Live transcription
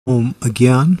Om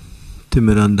Agyan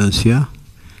Timirandasya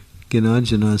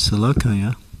Gnanajana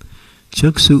Salakaya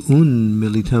Chaksu Un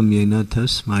Militam Yena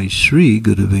Tasmai Shri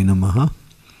Gurave Namaha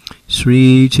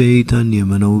Sri Chaitanya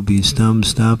Manobhistam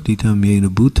Staptitam Yena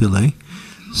Bhutale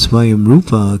Swayam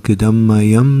Rupa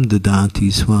Kadammayam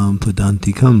Dadati Swam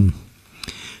Padantikam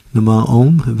Nama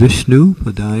Om Vishnu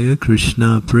Padaya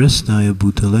Krishna Prasnaya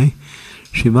Bhutale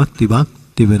Srimakti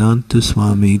Bhakti Vedanta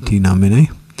Swami Ti Namine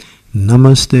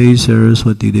Namaste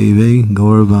Saraswati Deve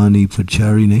Gauravani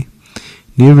Pacharine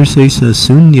Nirvisesa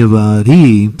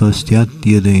Sunyavari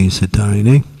Pastyatya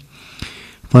Satarine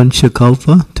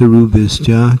Panchakalpa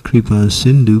Tarubhisja Kripa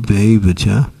Sindhu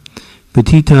Bevacha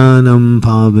Patitanam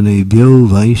Pavanebhyo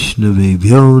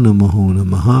Vaishnavebhyo Namaho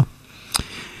Namaha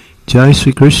Jai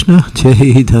Sri Krishna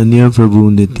Chaitanya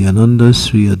Prabhu Nityananda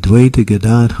Sri Advaita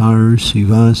Gadadhar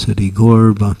Srivasadi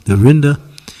Gaur Bhaktavinda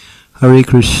Hare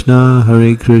Krishna,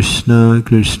 Krishna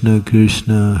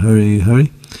Krishna, Hare Hare,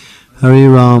 Hare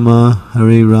Rama,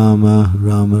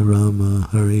 Rama Rama,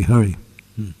 Hare Hare.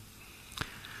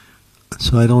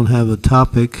 So I don't have a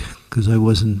topic because I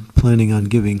wasn't planning on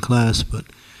giving class, but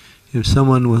if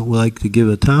someone would like to give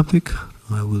a topic,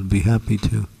 I would be happy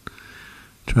to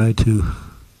try to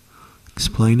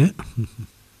explain it.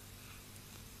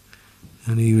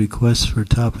 Any requests for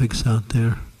topics out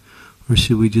there? Or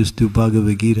should we just do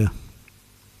Bhagavad-gita?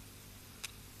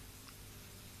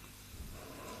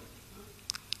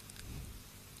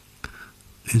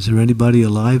 Is there anybody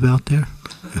alive out there?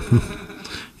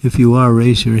 If you are,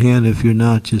 raise your hand. If you're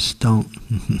not, just don't.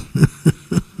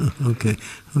 Okay.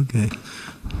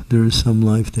 There is some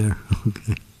life there.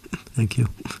 Okay. Thank you.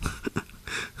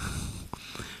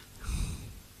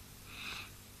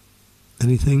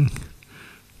 Anything?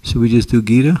 Should we just do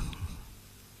Gita?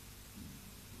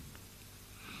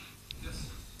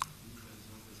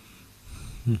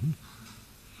 Mm-hmm.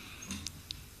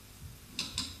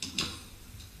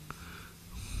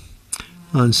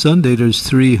 On Sunday, there's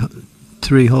three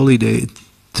holy days,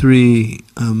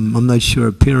 I'm not sure,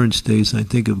 appearance days, I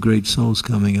think, of great souls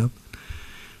coming up.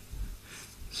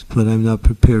 But I'm not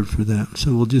prepared for that.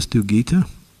 So we'll just do Gita.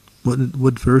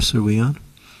 What verse are we on?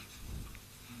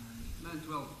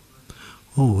 9:12.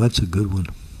 Oh, that's a good one.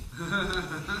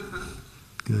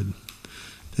 Good.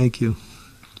 Thank you.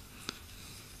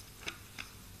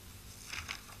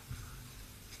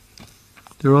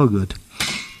 They're all good,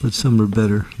 but some are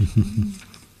better.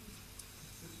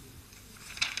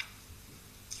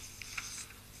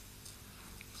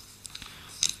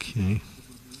 Okay.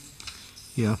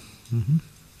 Yeah. Mm-hmm.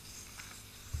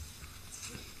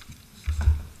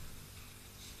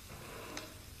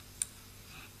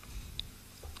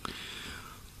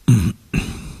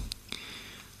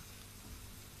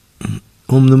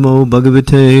 Om Namo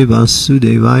Bhagavate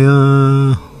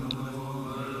Vasudevaya.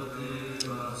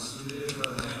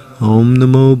 Om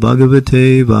Namo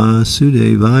Bhagavate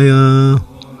Vasudevaya.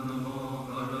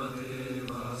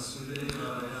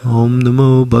 Om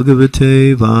Namo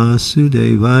Bhagavate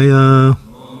Vasudevaya.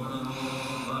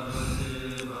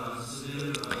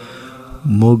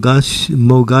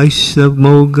 Mogaisha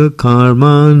Moga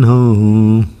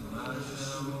Karmano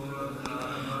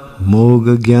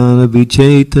Moga Jnana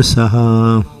Vicheta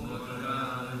Saha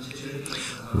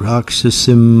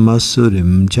Rakshasim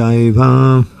Asurim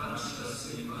Jaiva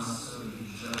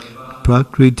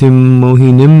Prakritim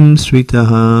Mohinim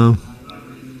Sritaha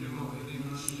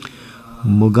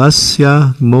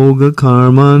Mogasya Moga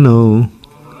Karmano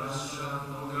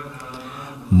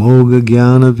Moga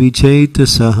Jnana Vicheta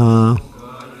Saha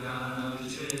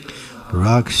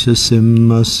Rakshasim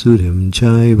Asurim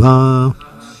Jaiva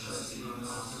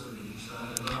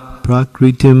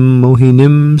Prakritim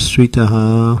Mohinim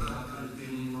Sritaha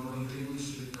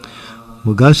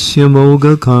Mogasya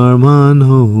Moga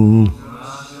Karmano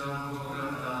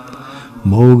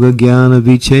Moga Jnana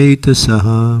Vicheta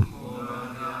Saha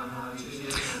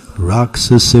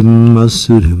Raksasim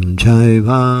Asurim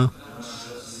Jaiva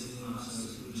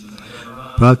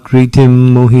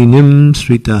Prakritim Mohinim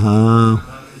Sritaha.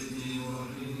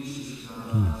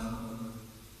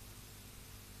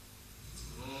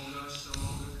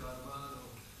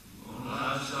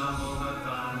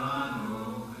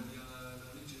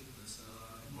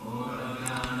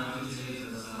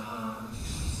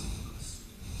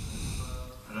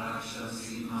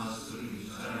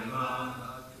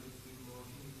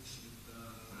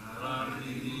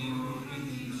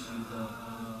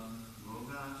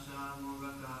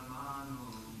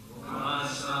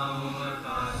 Moga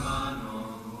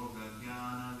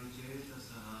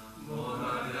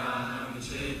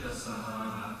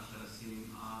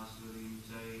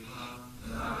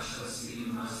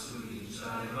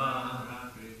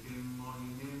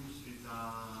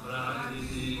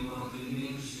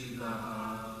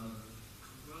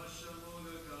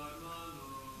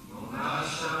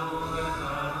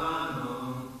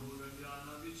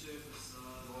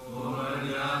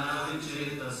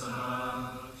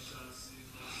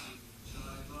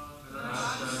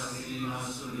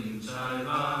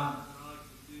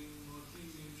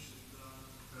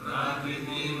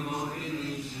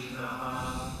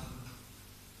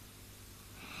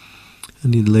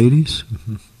Any ladies?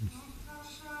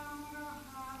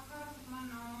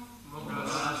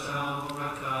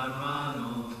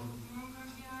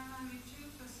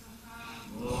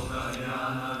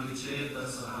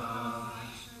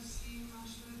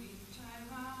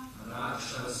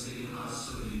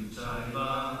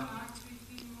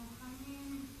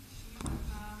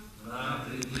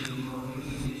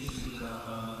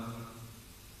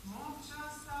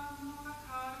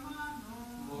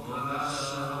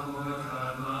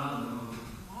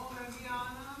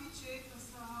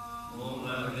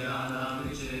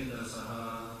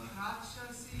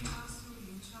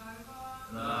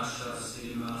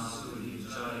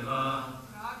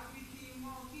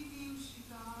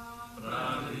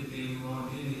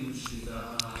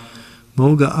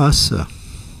 Moga asa,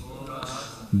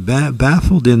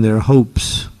 baffled in their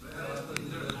hopes.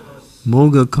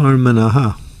 Moga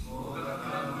karmanaha,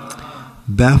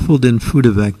 baffled in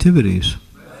fruitive activities.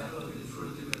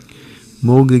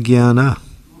 Moga jnana,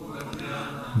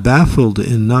 baffled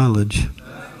in knowledge.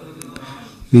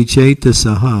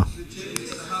 Vichetasaha,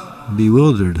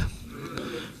 bewildered.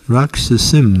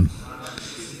 Raksasim,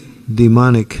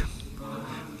 demonic.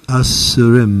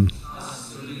 Asurim,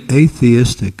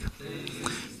 atheistic.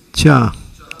 Cha,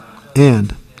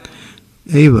 and.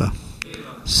 Eva,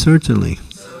 certainly.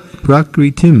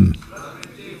 Prakritim,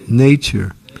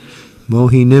 nature.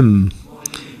 Mohinim,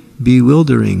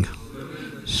 bewildering.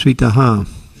 Sritaha,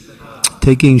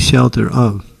 taking shelter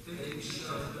of.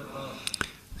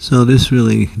 So this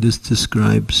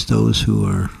describes those who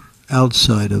are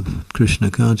outside of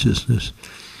Krishna consciousness.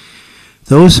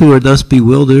 Those who are thus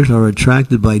bewildered are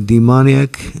attracted by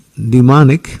demonic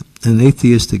and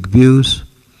atheistic views.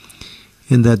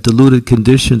 In that deluded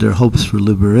condition, their hopes for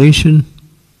liberation,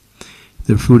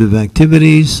 their fruitive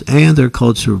activities, and their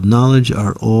culture of knowledge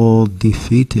are all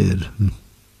defeated.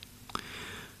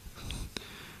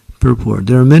 Purport.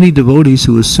 There are many devotees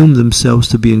who assume themselves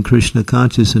to be in Krishna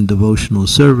conscious and devotional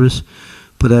service,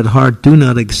 but at heart do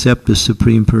not accept the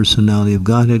Supreme Personality of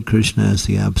Godhead, Krishna, as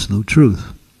the absolute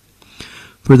truth.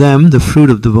 For them, the fruit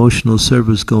of devotional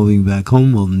service going back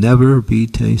home will never be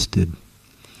tasted.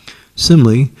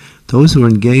 Similarly, those who are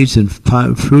engaged in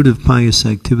fruitive pious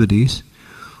activities,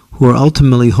 who are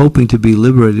ultimately hoping to be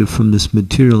liberated from this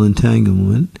material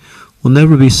entanglement, will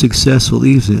never be successful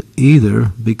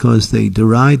either because they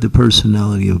deride the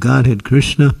personality of Godhead,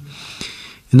 Krishna.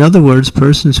 In other words,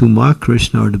 persons who mock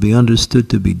Krishna are to be understood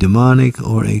to be demonic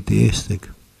or atheistic.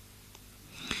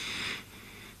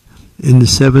 In the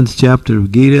 7th chapter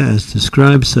of Gita, as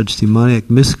described, such demonic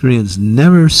miscreants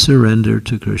never surrender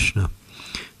to Krishna.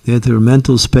 Yet their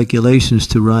mental speculations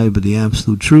to arrive at the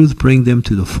absolute truth bring them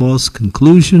to the false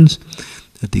conclusions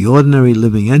that the ordinary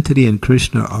living entity and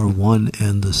Krishna are one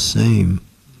and the same.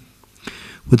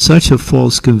 With such a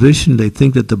false conviction, they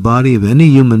think that the body of any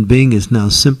human being is now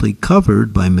simply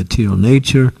covered by material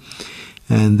nature,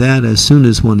 and that as soon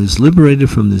as one is liberated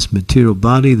from this material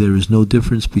body, there is no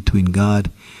difference between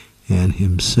God and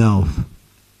himself.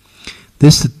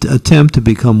 This attempt to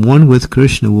become one with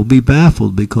Krishna will be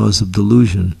baffled because of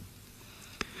delusion.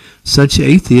 Such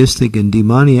atheistic and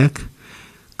demoniac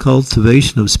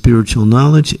cultivation of spiritual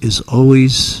knowledge is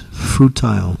always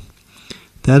futile.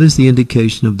 That is the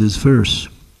indication of this verse.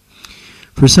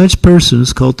 For such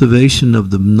persons, cultivation of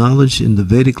the knowledge in the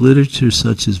Vedic literature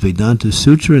such as Vedanta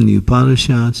Sutra and the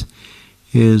Upanishads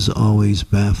is always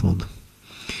baffled.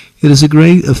 It is a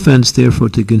great offense, therefore,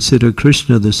 to consider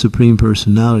Krishna, the Supreme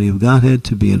Personality of Godhead,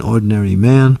 to be an ordinary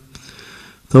man.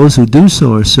 Those who do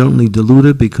so are certainly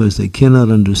deluded because they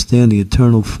cannot understand the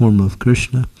eternal form of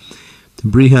Krishna. The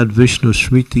Brihad Vishnu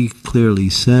Smriti clearly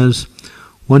says,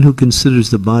 one who considers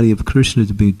the body of Krishna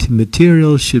to be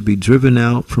material should be driven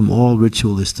out from all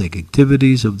ritualistic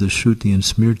activities of the Shruti and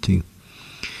Smriti.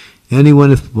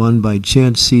 Anyone, if one by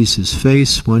chance sees his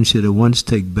face, one should at once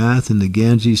take bath in the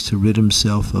Ganges to rid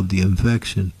himself of the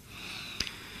infection.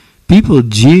 People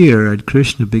jeer at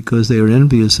Krishna because they are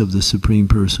envious of the Supreme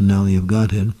Personality of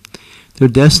Godhead. Their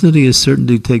destiny is certain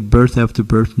to take birth after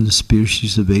birth in the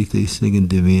species of atheistic and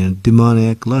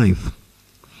demoniac life.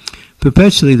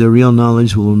 Perpetually their real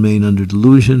knowledge will remain under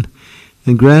delusion,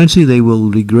 and gradually they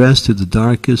will regress to the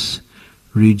darkest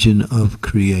region of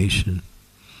creation.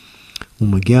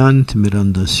 Umagyan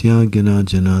timirandasya gana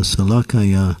jana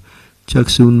salakaya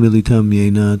chaksun militam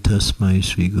yena tasmai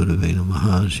Sri Gurave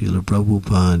Namaha. Srila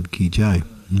Prabhupada ki jai.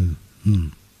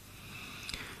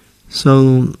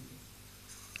 So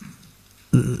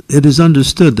it is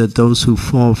understood that those who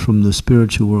fall from the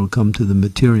spiritual world come to the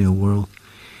material world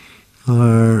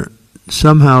are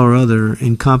somehow or other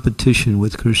in competition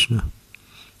with Krishna.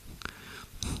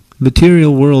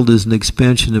 Material world is an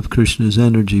expansion of Krishna's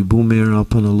energy. Bhumir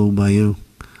apanalubayu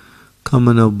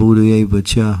kamana buddhaye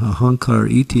vacha ahankar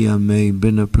itiyame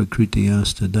bina prakriti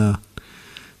astada.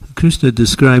 Krishna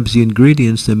describes the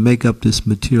ingredients that make up this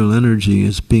material energy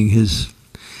as being his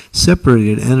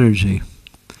separated energy.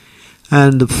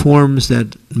 And the forms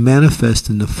that manifest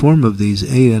in the form of these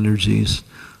 8 energies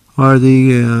are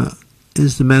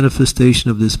is the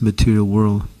manifestation of this material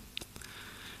world.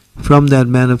 From that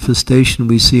manifestation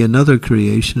we see another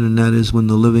creation, and that is when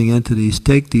the living entities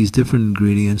take these different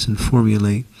ingredients and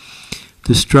formulate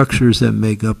the structures that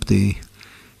make up the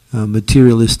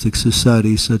materialistic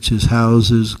society, such as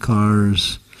houses,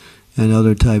 cars, and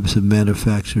other types of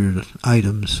manufactured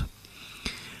items.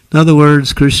 In other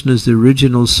words, Krishna is the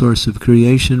original source of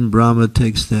creation. Brahma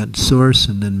takes that source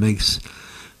and then makes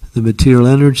the material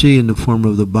energy in the form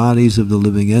of the bodies of the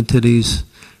living entities,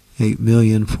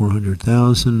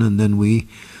 8,400,000, and then we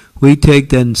take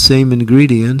then same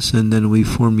ingredients and then we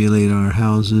formulate our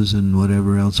houses and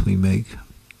whatever else we make.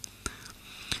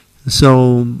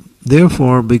 So,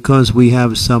 therefore, because we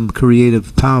have some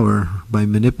creative power by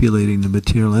manipulating the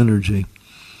material energy,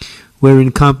 we're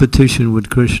in competition with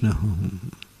Krishna.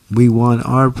 We want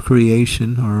our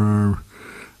creation or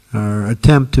our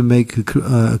attempt to make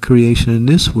a creation in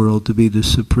this world to be the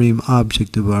supreme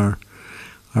object of our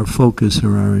focus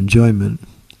or our enjoyment.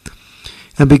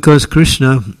 And because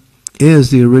Krishna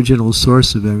is the original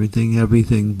source of everything,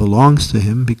 everything belongs to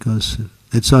him because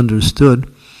it's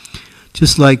understood.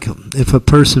 Just like if a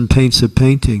person paints a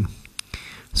painting,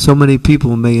 so many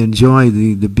people may enjoy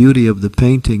the beauty of the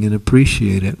painting and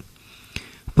appreciate it.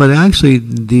 But actually,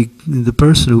 the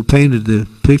person who painted the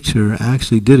picture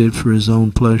actually did it for his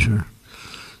own pleasure.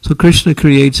 So Krishna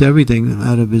creates everything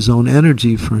out of his own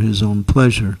energy for his own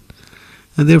pleasure.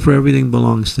 And therefore everything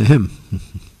belongs to him,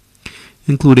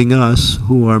 including us,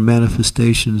 who are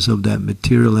manifestations of that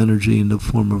material energy in the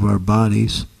form of our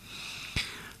bodies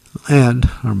and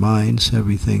our minds,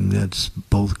 everything that's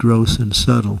both gross and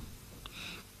subtle.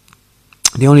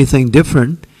 The only thing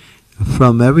different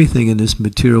from everything in this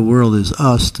material world is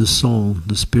us, the soul,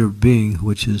 the spirit being,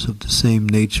 which is of the same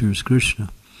nature as Krishna.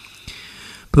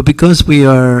 But because we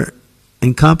are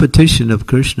in competition of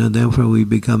Krishna, therefore we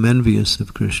become envious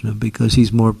of Krishna because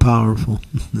he's more powerful.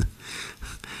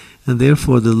 And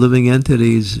therefore the living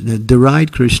entities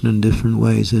deride Krishna in different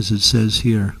ways, as it says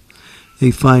here. They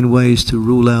find ways to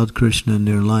rule out Krishna in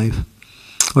their life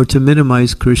or to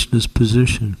minimize Krishna's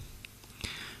position.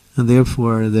 And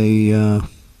therefore they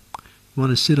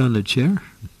want to sit on the chair?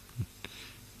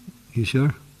 You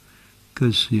sure?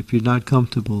 Because if you're not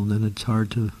comfortable, then it's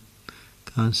hard to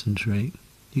concentrate.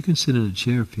 You can sit in a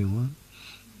chair if you want.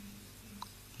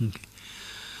 Okay.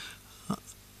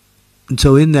 And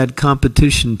so in that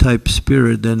competition type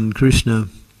spirit, then Krishna,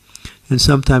 and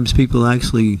sometimes people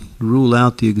actually rule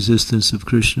out the existence of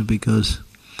Krishna because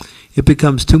it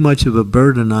becomes too much of a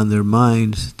burden on their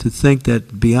minds to think that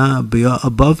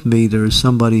above me there is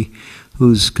somebody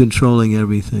who's controlling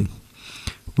everything,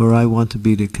 where I want to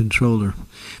be the controller.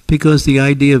 Because the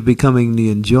idea of becoming the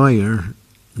enjoyer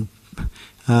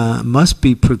must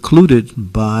be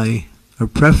precluded by, or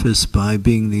prefaced by,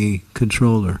 being the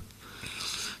controller.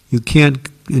 You can't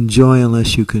enjoy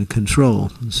unless you can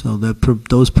control. So that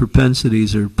those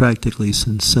propensities are practically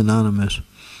synonymous.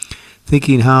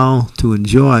 Thinking how to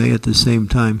enjoy at the same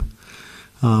time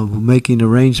making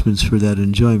arrangements for that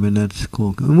enjoyment, that's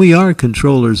cool. And we are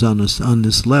controllers on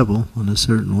this level, in a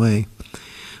certain way.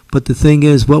 But the thing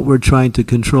is, what we're trying to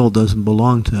control doesn't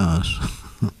belong to us.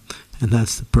 And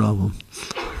that's the problem.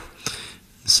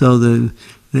 So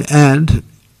and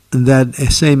that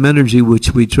same energy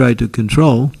which we try to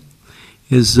control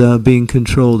is being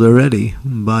controlled already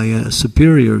by a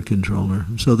superior controller.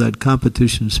 So that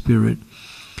competition spirit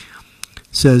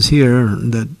says here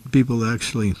that people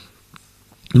actually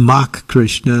mock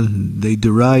Krishna, they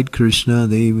deride Krishna,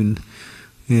 they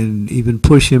even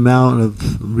push him out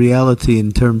of reality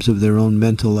in terms of their own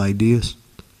mental ideas.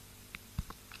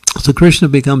 So Krishna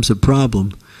becomes a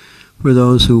problem for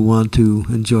those who want to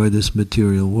enjoy this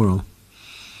material world.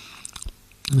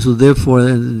 So therefore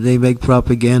they make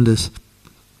propagandas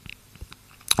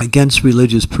against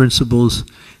religious principles,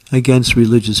 against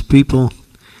religious people,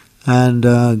 and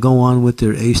go on with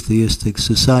their atheistic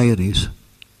societies.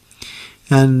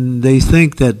 And they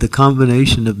think that the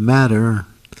combination of matter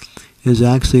is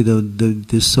actually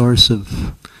the source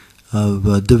of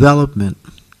development.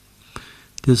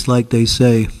 Just like they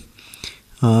say,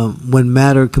 when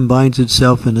matter combines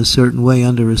itself in a certain way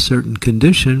under a certain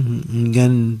condition,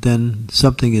 again, then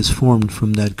something is formed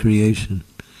from that creation.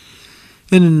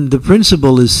 And the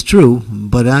principle is true,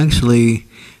 but actually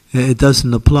it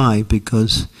doesn't apply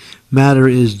because matter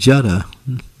is jada.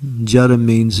 Jada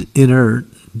means inert,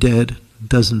 dead,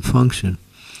 doesn't function.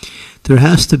 There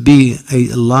has to be a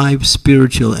live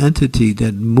spiritual entity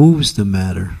that moves the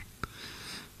matter.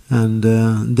 And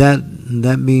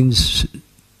that means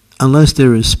unless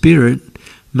there is spirit,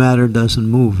 matter doesn't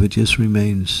move. It just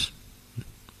remains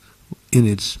in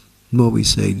its, what we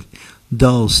say,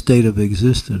 dull state of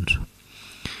existence.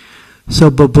 So,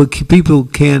 but people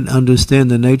can't understand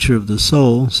the nature of the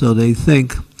soul, so they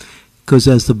think, because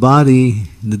as the body,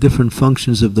 the different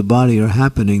functions of the body are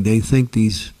happening, they think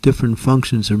these different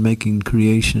functions are making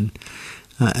creation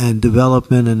and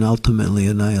development and ultimately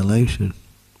annihilation.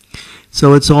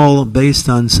 So it's all based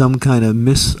on some kind of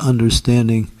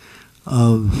misunderstanding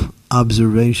of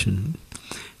observation.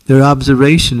 Their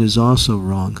observation is also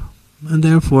wrong. And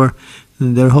therefore,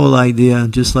 their whole idea,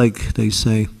 just like they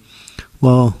say,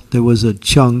 well, there was a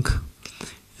chunk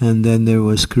and then there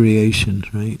was creation,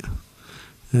 right?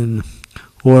 And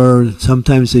or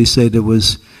sometimes they say there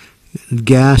was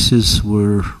gases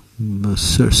were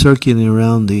circulating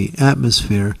around the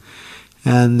atmosphere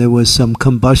and there was some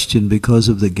combustion because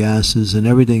of the gases and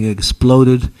everything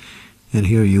exploded and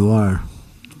here you are.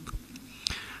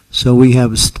 So we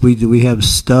have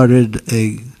started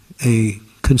a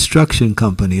construction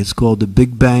company. It's called the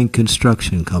Big Bang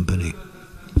Construction Company.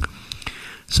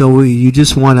 So you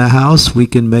just want a house, we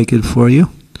can make it for you.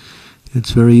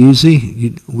 It's very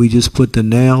easy. We just put the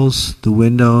nails, the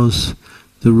windows,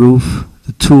 the roof,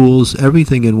 the tools,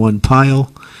 everything in one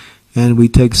pile, and we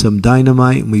take some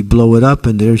dynamite and we blow it up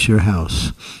and there's your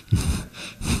house.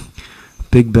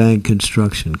 Big Bang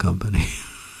Construction Company.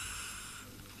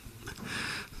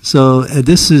 So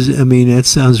this is, I mean, it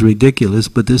sounds ridiculous,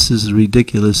 but this is as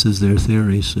ridiculous as their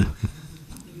theories.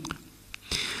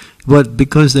 But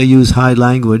because they use high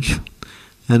language,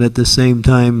 and at the same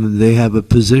time they have a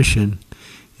position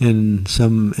in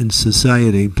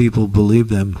society, people believe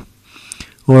them.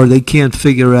 Or they can't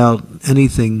figure out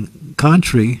anything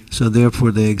contrary, so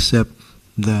therefore they accept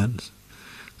that.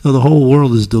 So the whole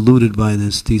world is deluded by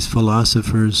this, these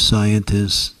philosophers,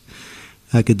 scientists,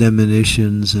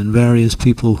 academicians, and various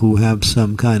people who have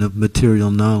some kind of material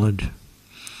knowledge.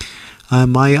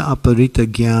 Maya aparita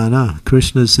jnana,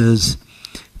 Krishna says,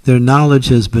 their knowledge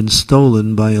has been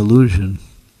stolen by illusion.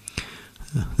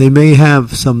 They may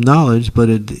have some knowledge, but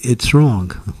it's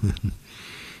wrong.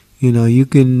 You know, you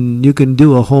can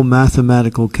do a whole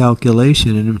mathematical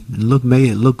calculation and may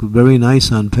it look very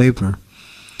nice on paper.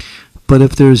 But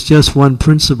if there's just one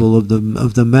principle of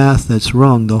the math that's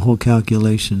wrong, the whole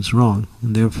calculation's wrong,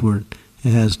 and therefore it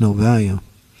has no value.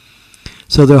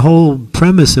 So the whole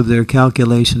premise of their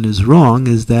calculation is wrong,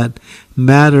 is that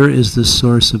matter is the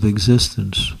source of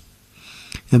existence.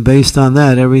 And based on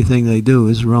that, everything they do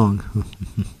is wrong.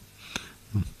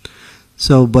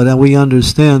 So, but we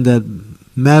understand that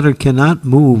matter cannot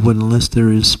move unless there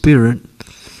is spirit.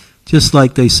 Just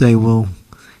like they say, well,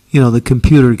 you know, the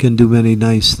computer can do many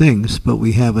nice things, but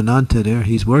we have an anta there,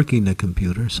 he's working the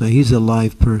computer, so he's a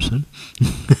live person.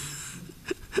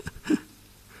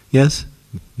 Yes?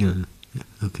 Yeah.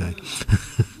 Okay.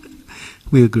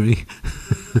 We agree.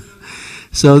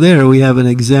 So there we have an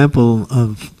example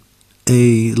of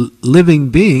a living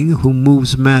being who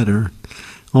moves matter.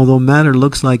 Although matter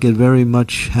looks like it very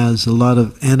much has a lot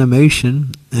of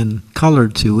animation and color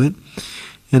to it,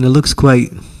 and it looks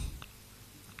quite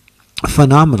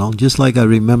phenomenal. Just like I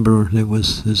remember there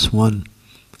was this one.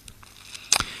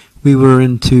 We were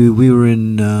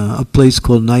in a place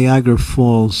called Niagara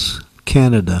Falls,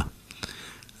 Canada.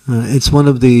 It's one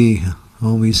of the,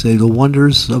 we say, the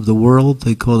wonders of the world.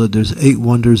 They call it, there's 8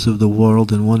 wonders of the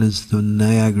world, and one is the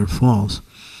Niagara Falls.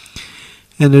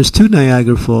 And there's 2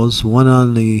 Niagara Falls, one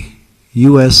on the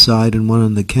U.S. side and one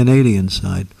on the Canadian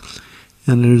side.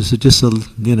 And there's just a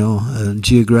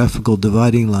geographical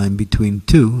dividing line between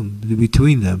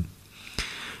them.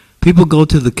 People go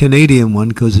to the Canadian one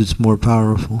because it's more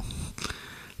powerful.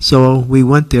 So we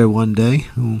went there one day.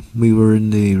 We were in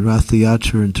the Rath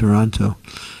Yatra in Toronto.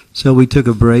 So we took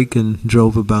a break and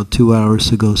drove about 2 hours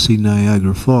to go see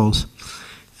Niagara Falls.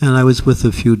 And I was with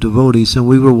a few devotees, and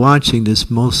we were watching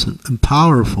this most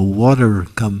powerful water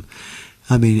come,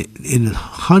 I mean, in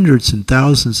hundreds and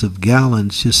thousands of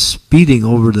gallons, just speeding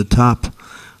over the top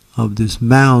of this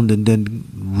mound and then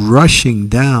rushing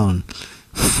down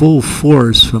full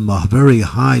force from a very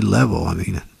high level. I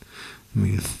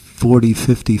mean 40,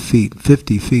 50 feet,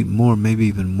 50 feet more, maybe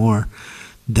even more.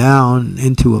 down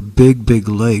into a big, big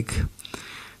lake.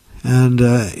 And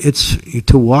it's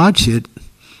to watch it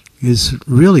is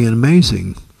really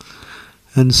amazing.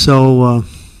 And so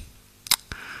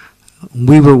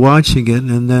we were watching it,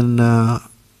 and then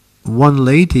one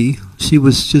lady, she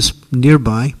was just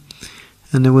nearby,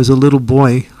 and there was a little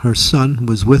boy, her son,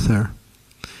 was with her.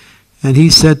 And he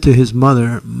said to his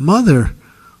mother, "Mother,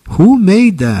 who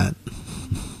made that?"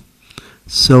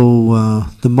 So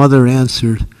the mother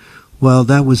answered, "Well,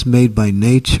 that was made by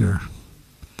nature."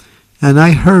 And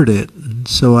I heard it,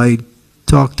 so I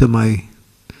talked to my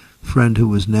friend who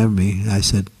was near me. I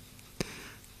said,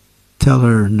 "Tell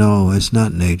her, no, it's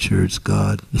not nature, it's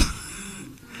God."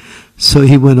 So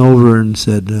he went over and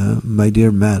said, "My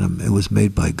dear madam, it was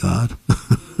made by God."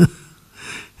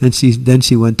 And then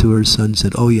she went to her son and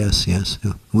said, "Oh, yes, it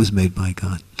was made by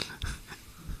God."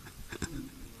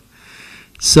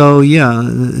 So yeah,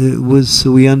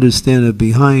 we understand that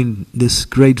behind this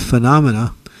great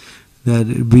phenomena that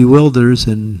it bewilders,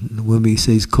 and when we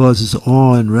say causes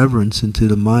awe and reverence into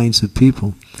the minds of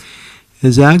people,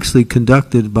 is actually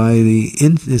conducted by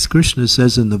as Krishna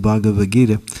says in the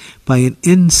Bhagavad-gita, by an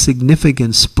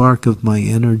insignificant spark of my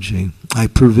energy. I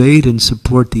pervade and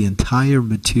support the entire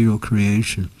material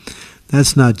creation.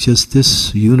 That's not just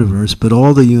this universe, but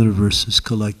all the universes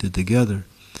collected together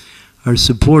are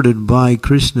supported by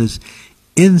Krishna's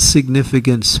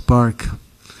insignificant spark.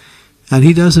 And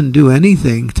he doesn't do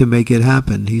anything to make it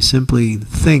happen. He simply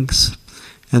thinks,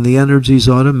 and the energies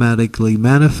automatically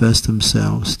manifest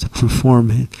themselves to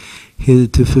perform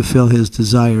to fulfill his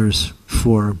desires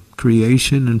for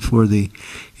creation and for the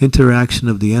interaction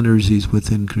of the energies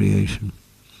within creation.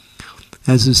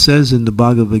 As it says in the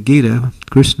Bhagavad-gita,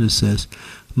 Krishna says,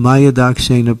 "Maya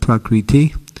dakshena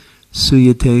prakriti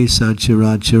suyate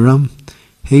sacharacharam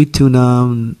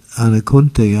hetunam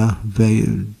anakunteya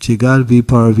jigad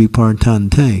vipar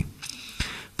vipartante."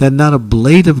 That not a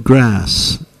blade of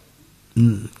grass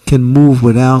can move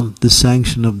without the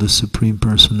sanction of the Supreme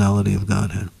Personality of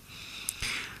Godhead.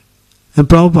 And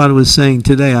Prabhupada was saying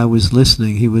today, I was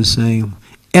listening, he was saying,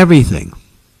 everything,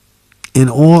 in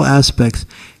all aspects,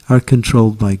 are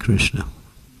controlled by Krishna.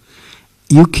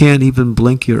 You can't even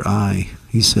blink your eye,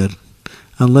 he said,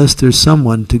 unless there's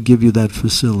someone to give you that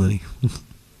facility.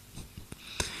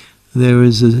 There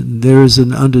is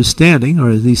an understanding, or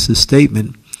at least a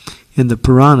statement, in the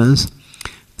Puranas,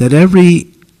 that every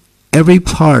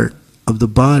part of the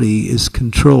body is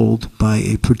controlled by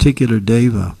a particular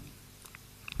deva.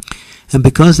 And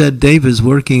because that deva is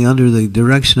working under the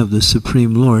direction of the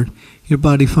Supreme Lord, your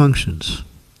body functions.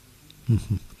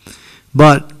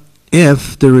 But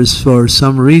if there is, for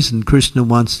some reason, Krishna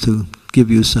wants to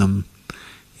give you some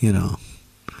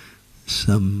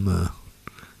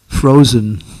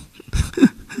frozen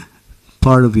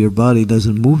part of your body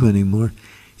doesn't move anymore,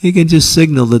 he can just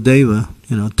signal the deva,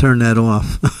 turn that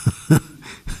off.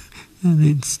 And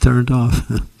it's turned off.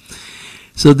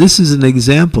 So this is an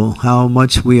example how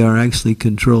much we are actually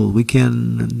controlled. We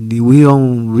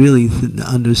don't really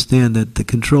understand that the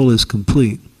control is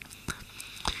complete.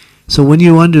 So when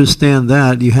you understand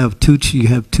that, you have two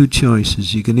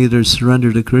choices. You can either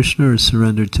surrender to Krishna or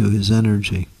surrender to his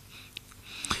energy.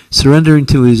 Surrendering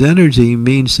to his energy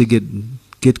means to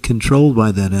get controlled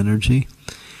by that energy,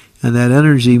 and that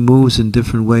energy moves in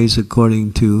different ways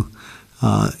according to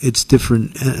its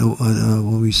different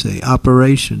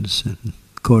operations,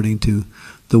 according to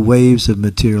the waves of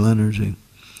material energy.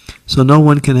 So no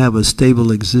one can have a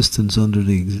stable existence under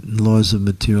the laws of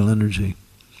material energy.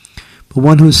 But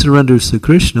one who surrenders to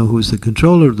Krishna, who is the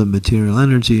controller of the material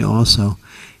energy, also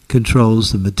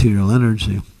controls the material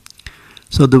energy.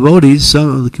 So devotees,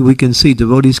 we can see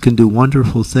devotees can do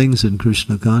wonderful things in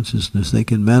Krishna consciousness. They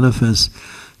can manifest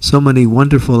so many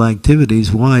wonderful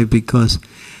activities. Why? Because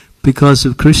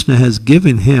if Krishna has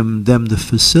given them the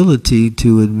facility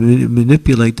to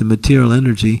manipulate the material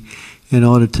energy in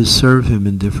order to serve him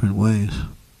in different ways.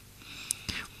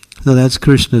 So that's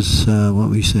Krishna's,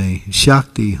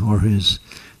 Shakti, or his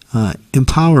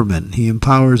empowerment. He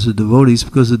empowers the devotees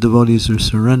because the devotees are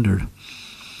surrendered.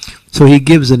 So he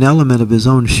gives an element of his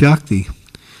own Shakti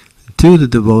to the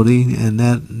devotee, and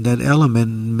that element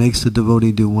makes the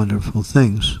devotee do wonderful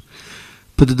things.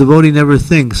 But the devotee never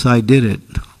thinks, I did it,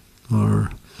 or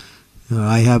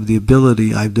I have the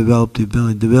ability, I've developed the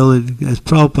ability. As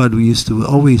Prabhupada, we used to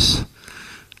always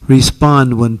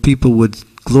respond when people would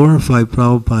glorify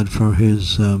Prabhupada for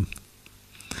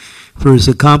his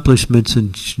accomplishments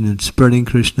in spreading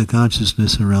Krishna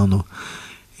consciousness around the world.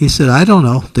 He said, I don't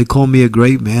know. They call me a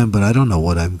great man, but I don't know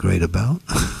what I'm great about.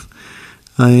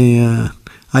 I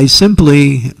I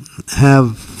simply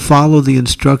have followed the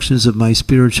instructions of my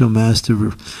spiritual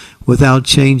master without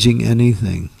changing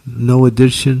anything. No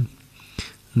addition,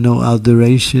 no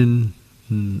alteration,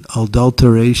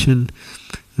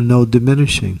 no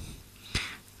diminishing.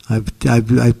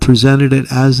 I've presented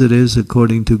it as it is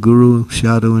according to Guru,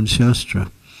 Sadhu, and Shastra.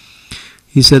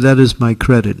 He said that is my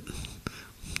credit.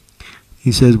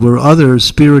 He said where other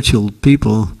spiritual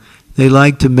people, they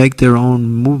like to make their own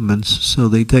movements, so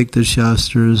they take the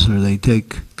Shastras or they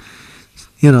take,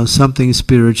 something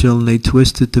spiritual and they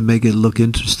twist it to make it look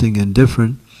interesting and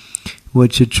different,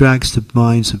 which attracts the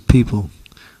minds of people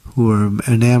who are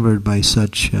enamored by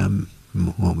such,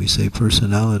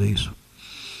 personalities.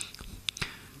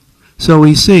 So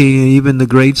we see even the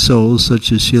great souls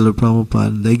such as Srila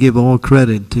Prabhupada, they give all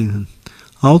credit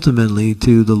ultimately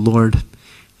to the Lord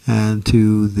and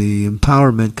to the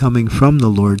empowerment coming from the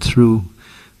Lord through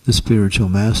the spiritual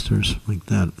masters like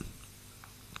that.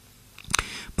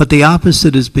 But the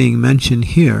opposite is being mentioned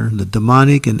here, the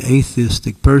demonic and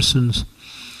atheistic persons.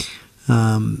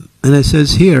 And it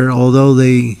says here, although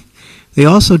they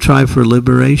also try for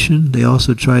liberation, they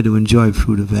also try to enjoy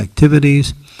fruitive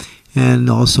activities, and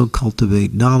also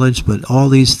cultivate knowledge, but all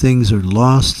these things are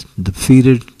lost,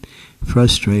 defeated,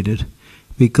 frustrated,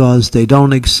 because they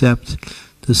don't accept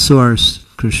the source,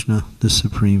 Krishna, the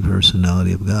Supreme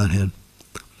Personality of Godhead.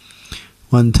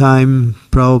 One time,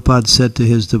 Prabhupada said to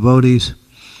his devotees,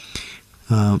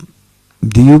 do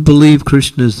you believe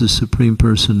Krishna is the Supreme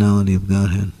Personality of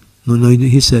Godhead? No,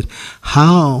 he said,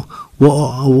 how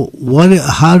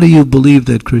do you believe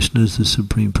that Krishna is the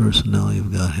Supreme Personality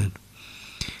of Godhead?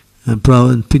 And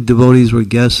devotees were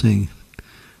guessing,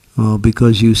 well,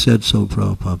 because you said so,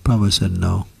 Prabhupada. Prabhupada said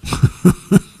no.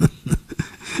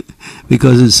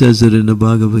 Because it says it in the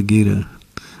Bhagavad-gita.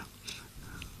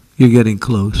 You're getting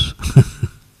close.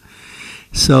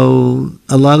 So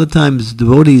a lot of times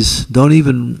devotees don't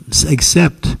even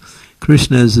accept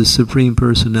Krishna as the Supreme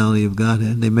Personality of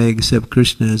Godhead. They may accept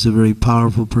Krishna as a very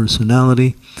powerful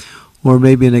personality, or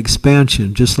maybe an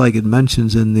expansion, just like it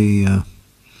mentions in the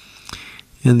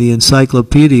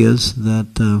encyclopedias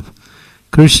that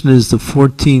Krishna is the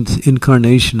 14th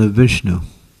incarnation of Vishnu.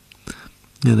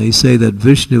 And they say that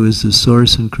Vishnu is the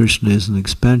source and Krishna is an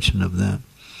expansion of that.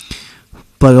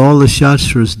 But all the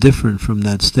Shastras differ from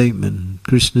that statement.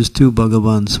 Krishna's tu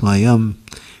Bhagavan Swayam,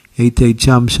 Ete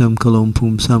Chamsham Kalom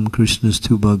Pumsam, Krishna's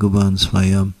tu Bhagavan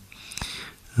Swayam.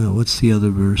 What's the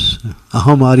other verse?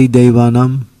 Aham Adi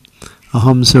Devanam,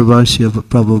 Aham Sarvasya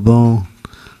Prabhavo.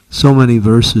 So many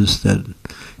verses that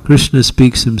Krishna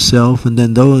speaks himself, and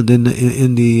then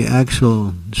in the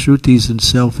actual Shrutis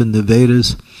itself in the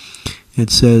Vedas, it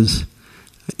says,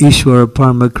 Ishvara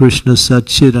Parma Krishna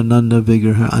Satchit Ananda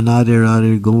Vigraha Anadir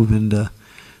Adir Govinda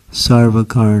Sarva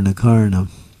Karna Karna.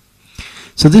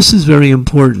 So this is very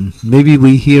important. Maybe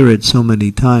we hear it so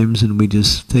many times and we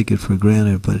just take it for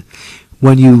granted, but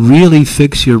when you really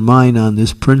fix your mind on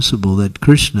this principle that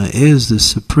Krishna is the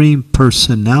Supreme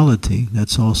Personality,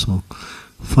 that's also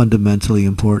fundamentally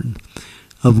important,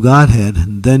 of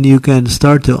Godhead, then you can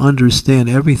start to understand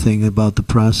everything about the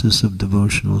process of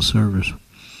devotional service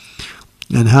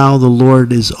and how the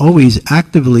Lord is always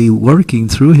actively working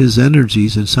through his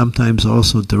energies and sometimes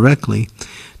also directly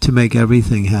to make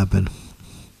everything happen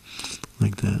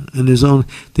like that. And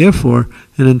therefore,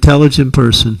 an intelligent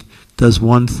person does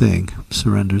one thing,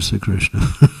 surrenders to Krishna.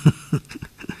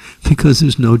 Because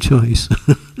there's no choice.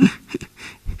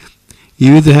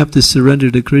 You either have to surrender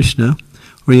to Krishna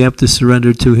or you have to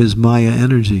surrender to his Maya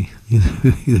energy.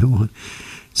 Either one.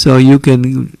 So you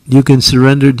can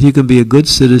surrender, you can be a good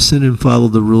citizen and follow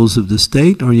the rules of the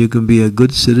state, or you can be a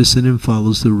good citizen and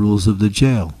follows the rules of the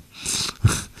jail.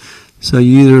 So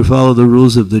you either follow the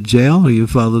rules of the jail or you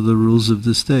follow the rules of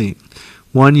the state.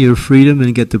 One, you're freedom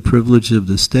and get the privilege of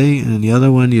the state, and the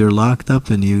other one, you're locked up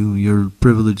and your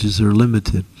privileges are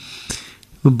limited.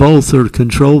 Both are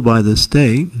controlled by the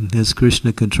state, as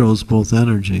Krishna controls both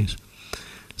energies.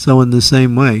 So in the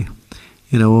same way,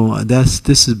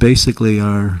 this is basically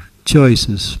our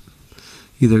choices,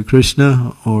 either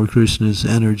Krishna or Krishna's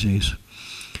energies,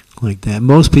 like that.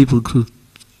 Most people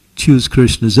choose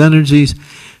Krishna's energies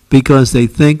because they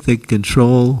think they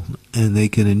control and they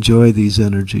can enjoy these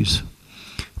energies.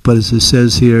 But as it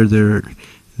says here, their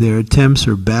attempts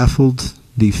are baffled,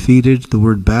 defeated. The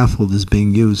word baffled is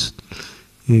being used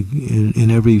in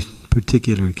every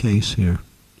particular case here.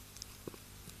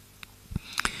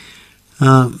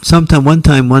 One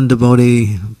time one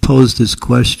devotee posed this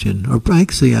question, or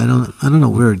actually I don't know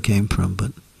where it came from,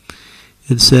 but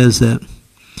it says that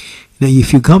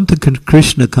if you come to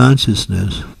Krishna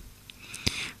consciousness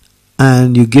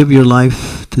and you give your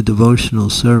life to devotional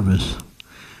service.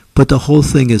 But the whole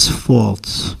thing is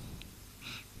false.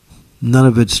 None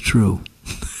of it's true.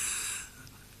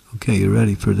 Okay, you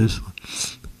ready for this one?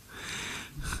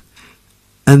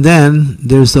 And then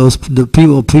there's the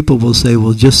people will say,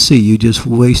 well, just see, you just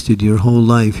wasted your whole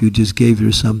life. You just gave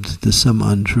yourself to some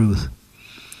untruth.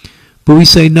 But we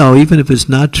say, no, even if it's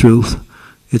not truth,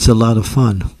 it's a lot of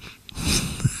fun.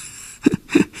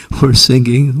 We're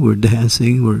singing, we're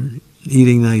dancing, we're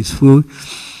eating nice food.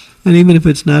 And even if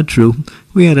it's not true,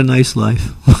 we had a nice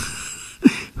life.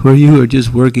 Where you were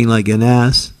just working like an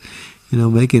ass,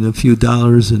 making a few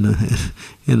dollars in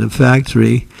a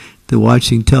factory, to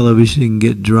watching television,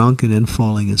 get drunk, and then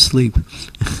falling asleep.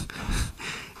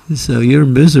 So you're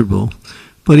miserable.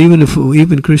 But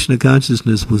even Krishna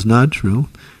consciousness was not true,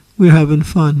 we're having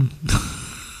fun.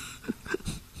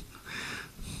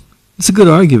 It's a good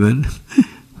argument,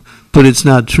 but it's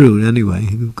not true anyway,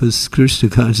 because Krishna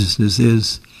consciousness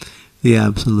is the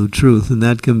absolute truth, and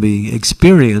that can be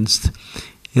experienced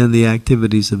in the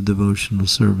activities of devotional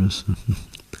service.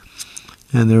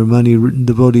 And there are many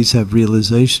devotees have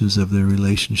realizations of their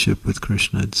relationship with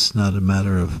Krishna. It's not a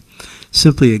matter of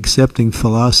simply accepting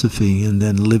philosophy and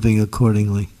then living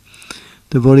accordingly.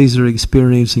 Devotees are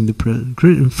experiencing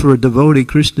for a devotee,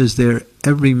 Krishna is there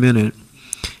every minute.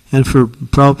 And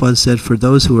Prabhupada said, for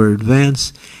those who are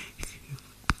advanced,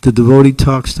 the devotee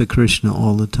talks to Krishna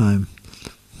all the time.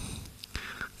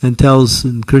 And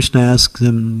Krishna asks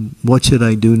him, what should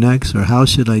I do next? Or how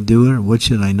should I do it? Or what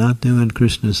should I not do? And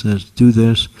Krishna says, do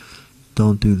this,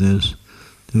 don't do this,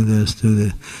 do this, do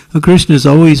this. Well, Krishna is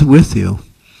always with you.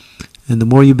 And the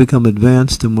more you become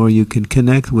advanced, the more you can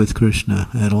connect with Krishna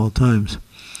at all times.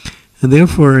 And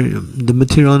therefore, the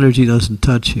material energy doesn't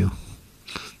touch you.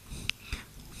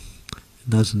 It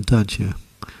doesn't touch you.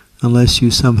 Unless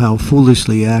you somehow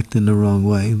foolishly act in the wrong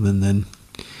way, and then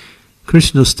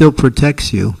Krishna still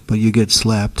protects you, but you get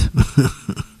slapped.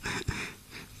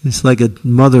 It's like a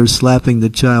mother slapping the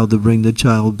child to bring the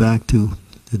child back to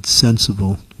its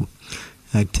sensible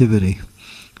activity.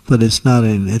 But it's not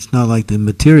like the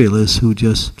materialists who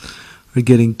just are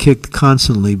getting kicked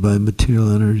constantly by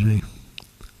material energy.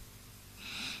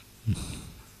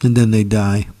 And then they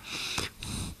die.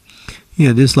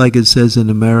 Yeah, just like it says in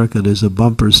America, there's a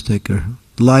bumper sticker.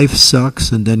 Life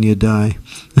sucks and then you die.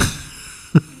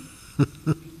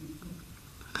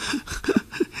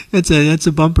 That's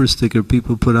a bumper sticker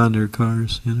people put on their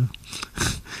cars,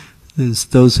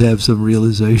 Those have some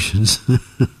realizations.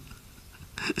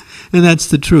 And that's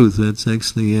the truth. That's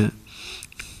actually it.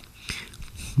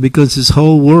 Because this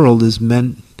whole world is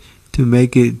meant to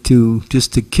make it,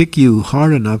 just to kick you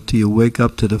hard enough till you wake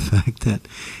up to the fact that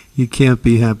you can't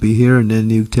be happy here, and then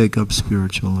you take up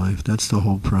spiritual life. That's the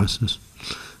whole process.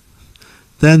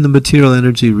 Then the material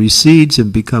energy recedes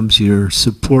and becomes your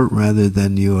support rather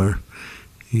than your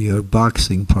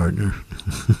boxing partner.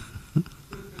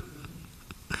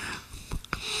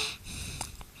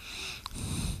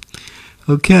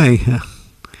 Okay.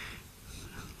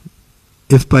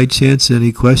 If by chance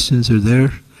any questions are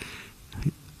there,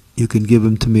 you can give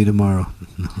them to me tomorrow.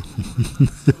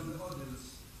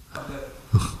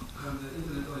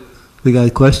 We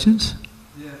got questions?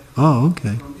 Yeah. Oh,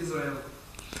 okay. From Israel.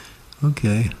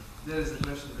 Okay. There is a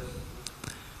question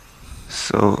there.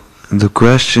 So the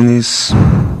question is,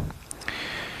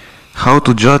 how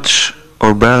to judge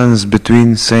or balance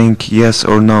between saying yes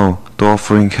or no to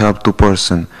offering help to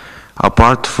person,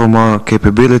 apart from our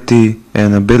capability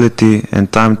and ability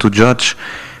and time to judge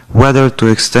whether to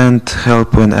extend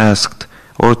help when asked,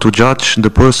 or to judge the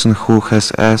person who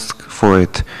has asked for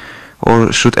it.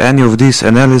 Or should any of these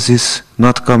analyses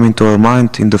not come into our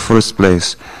mind in the first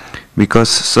place? Because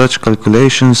such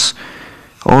calculations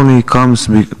only comes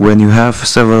when you have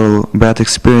several bad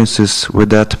experiences with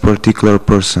that particular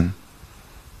person.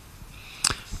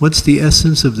 What's the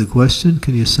essence of the question?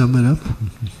 Can you sum it up?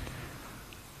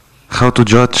 How to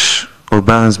judge or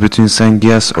balance between saying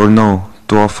yes or no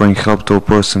to offering help to a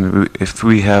person if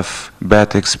we have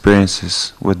bad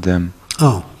experiences with them.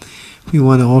 Oh, if you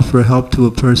want to offer help to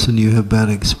a person, you have bad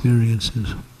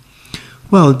experiences.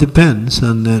 Well, it depends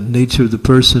on the nature of the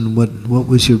person, what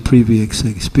was your previous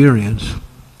experience.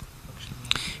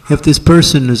 If this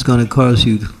person is going to cause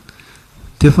you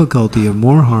difficulty or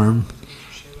more harm,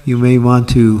 you may want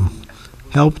to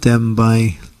help them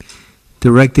by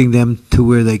directing them to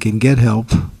where they can get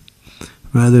help,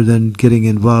 rather than getting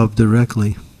involved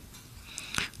directly.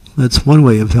 That's one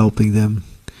way of helping them,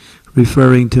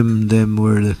 referring to them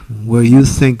where you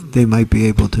think they might be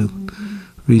able to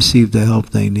receive the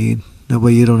help they need. That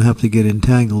way you don't have to get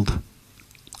entangled.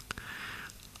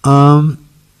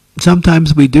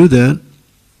 Sometimes we do that,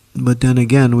 But then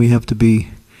again, we have to be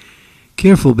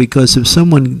careful, because if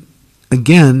someone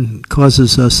again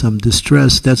causes us some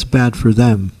distress, that's bad for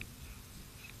them.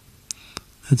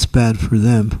 That's bad for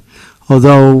them.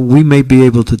 Although we may be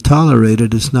able to tolerate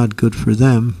it, it's not good for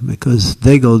them because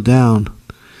they go down.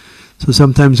 So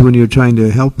sometimes when you're trying to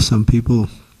help some people,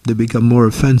 they become more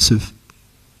offensive.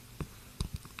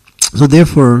 So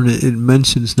therefore, it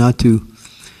mentions not to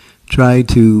try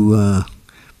to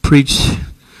preach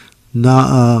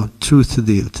truth to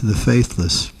the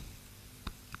faithless,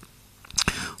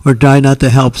 or try not to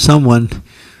help someone.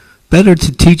 Better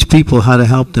to teach people how to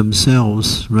help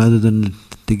themselves rather than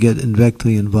to get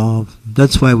directly involved.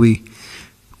 That's why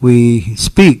we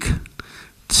speak,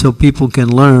 so people can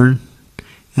learn,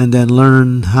 and then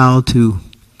learn how to,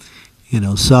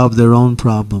 solve their own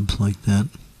problems like that.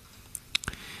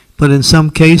 But in some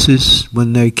cases,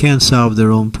 when they can't solve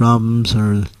their own problems,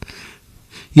 or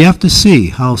you have to see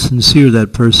how sincere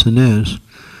that person is.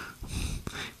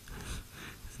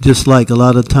 Just like a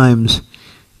lot of times,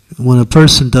 when a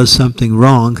person does something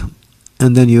wrong,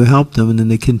 and then you help them, and then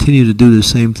they continue to do the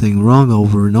same thing wrong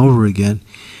over and over again,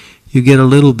 you get a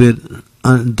little bit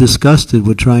disgusted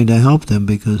with trying to help them,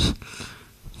 because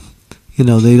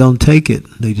they don't take it.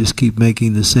 They just keep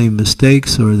making the same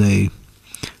mistakes, or they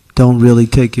don't really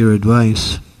take your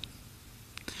advice.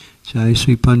 Jai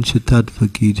Shri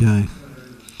Panchatattva Ki Jai.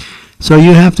 So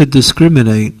you have to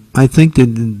discriminate. I think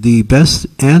that the best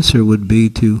answer would be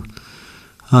to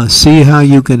see how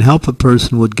you can help a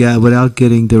person without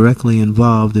getting directly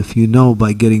involved. If you know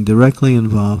by getting directly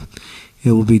involved,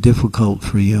 it will be difficult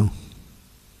for you.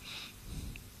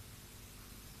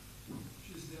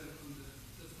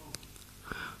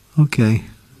 Okay.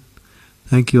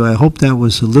 Thank you. I hope that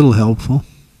was a little helpful.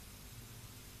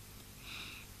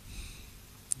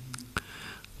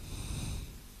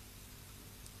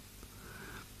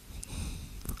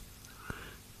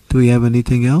 Do we have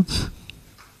anything else?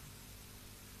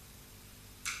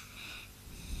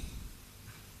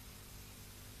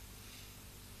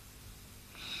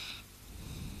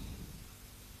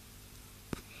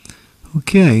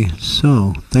 Okay,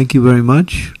 so thank you very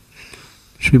much.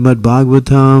 Srimad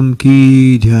Bhagavatam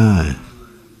Ki Jai.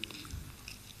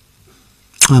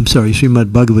 I'm sorry,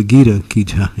 Srimad Bhagavad-gita Ki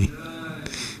Jai.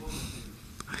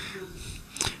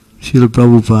 Srila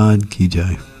Prabhupada Ki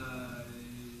Jai.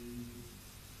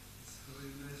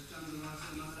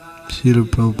 Srila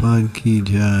Prabhupada Ki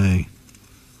Jai.